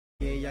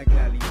I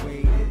gladly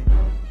waited.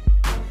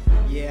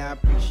 Yeah, I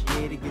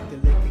appreciate it. Get the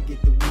liquor,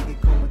 get the weed,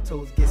 get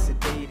comatose, get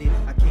sedated.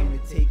 I came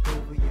to take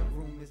over your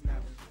room. It's not.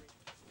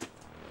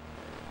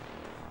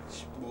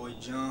 It's your boy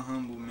John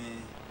Humble,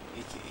 man,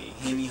 aka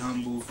Henny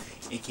Humble,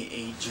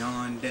 aka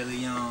John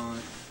DeLeon,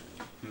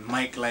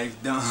 Mike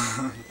Life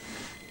Done.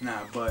 Nah,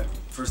 but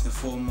first and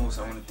foremost,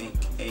 I want to thank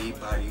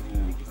everybody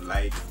who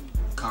like,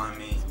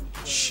 comment,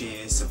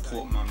 share,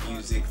 support my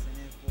music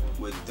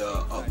with the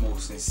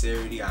utmost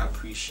sincerity. I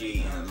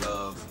appreciate and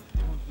love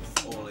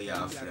all of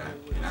y'all for that,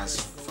 and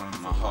that's from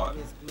my heart,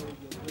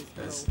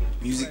 because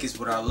music is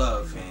what I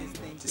love,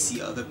 and to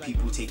see other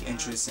people take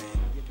interest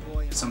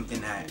in something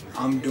that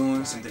I'm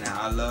doing, something that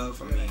I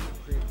love, I mean,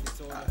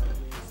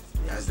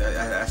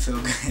 I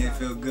feel good. I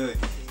feel good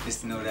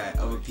just to know that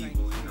other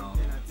people, you know,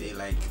 they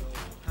like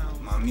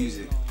my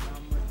music.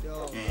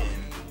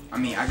 And I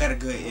mean, I got a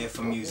good ear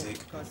for music.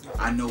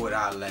 I know what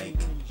I like.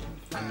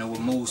 I know what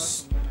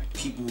most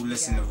people who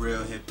listen to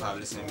real hip-hop,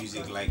 listen to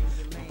music like,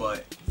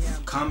 but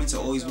comments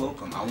are always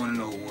welcome. I want to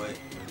know what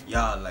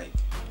y'all like.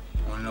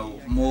 I want to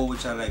know more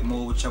what y'all like,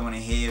 more what y'all want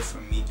to hear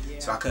from me,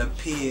 so I could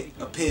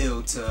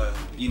appeal to,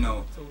 you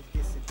know,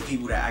 the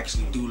people that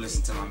actually do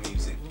listen to my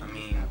music. I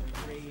mean,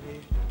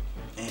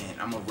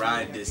 and I'm gonna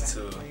ride this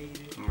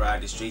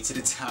straight to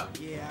the top.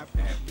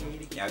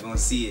 Y'all gonna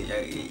see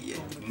it.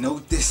 Y'all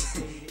note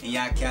this in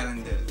y'all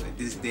calendar, like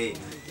this day,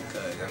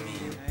 because I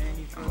mean,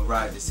 I'm gonna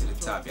ride this to the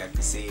top. Y'all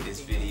can say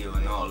this video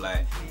and all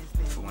that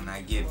for when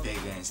I get bigger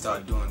and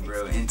start doing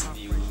real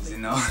interviews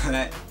and all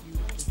that.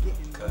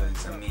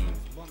 Cause I mean,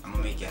 I'm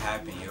gonna make it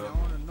happen, yo.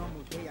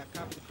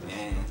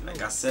 And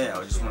like I said,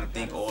 I just want to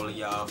thank all of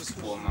y'all for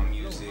supporting my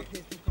music.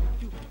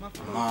 My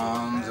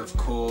moms, of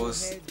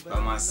course, by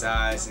my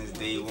side since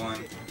day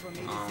one.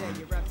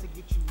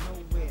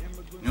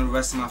 You know, the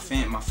rest of my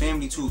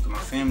family too, cause my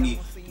family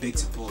big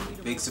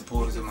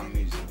supporters of my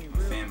music. My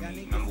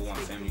family, number one,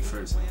 family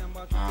first.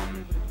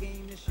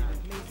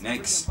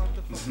 Next,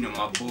 you know,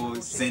 my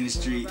boys, Center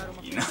Street,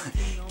 you know,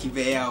 keep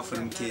an eye out for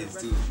them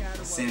kids too,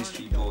 Center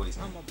Street boys.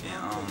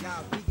 And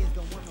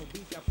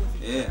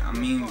yeah, I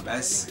mean,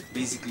 that's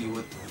basically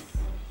what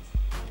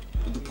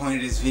the point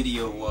of this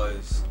video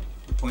was.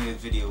 The point of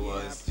this video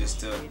was just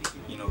to,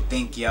 you know,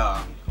 thank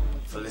y'all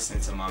for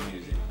listening to my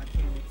music.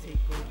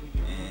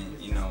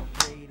 And, you know,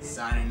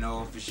 signing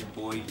off, it's your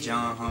boy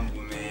John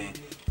Humble, man.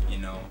 You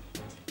know,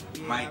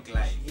 Mike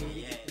Life,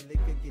 yeah.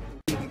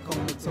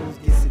 Comatose,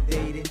 get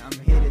sedated.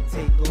 I'm here to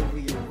take over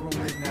your room.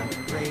 It's not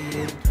been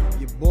raided.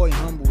 Your boy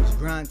Humble is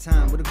grind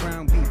time with a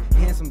ground beef.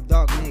 Handsome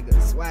dark nigga,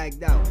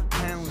 swagged out,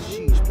 pound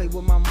sheesh. Play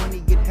with my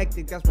money, get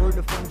hectic. That's word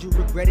to fund you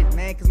regret it,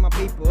 man. Cause my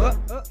paper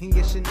up, and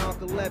get shit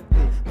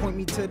narcoleptic. Point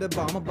me to the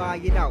bar, I'ma buy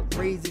it out.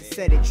 Raise it,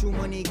 set it. True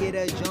money, get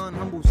a John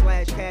Humble /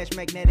 cash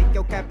magnetic.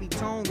 Yo,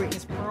 Capitone, written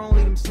sprone,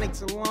 leave them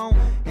snakes alone.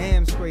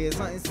 Am sprayers,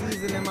 hunting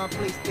season in my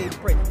place, they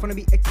pray. Finna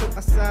be exo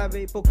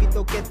asabe,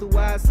 poquito que tu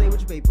hace. Say what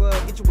your paper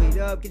up, get your weight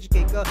up, get your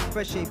cake up,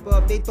 fresh shape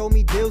up. They throw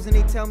me deals and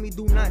they tell me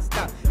do not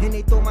stop. And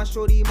they throw my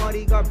shorty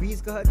Marty got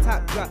breeze cause her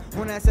top drop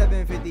on that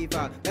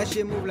 755. That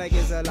shit move like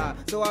it's a lie.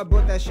 So I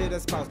brought that shit a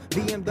spouse.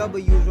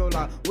 BMWs roll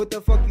out. What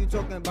the fuck you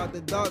talking about?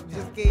 The dog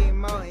just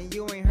came out and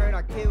you ain't heard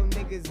I kill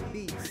niggas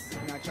beats.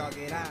 Now chalk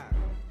it out.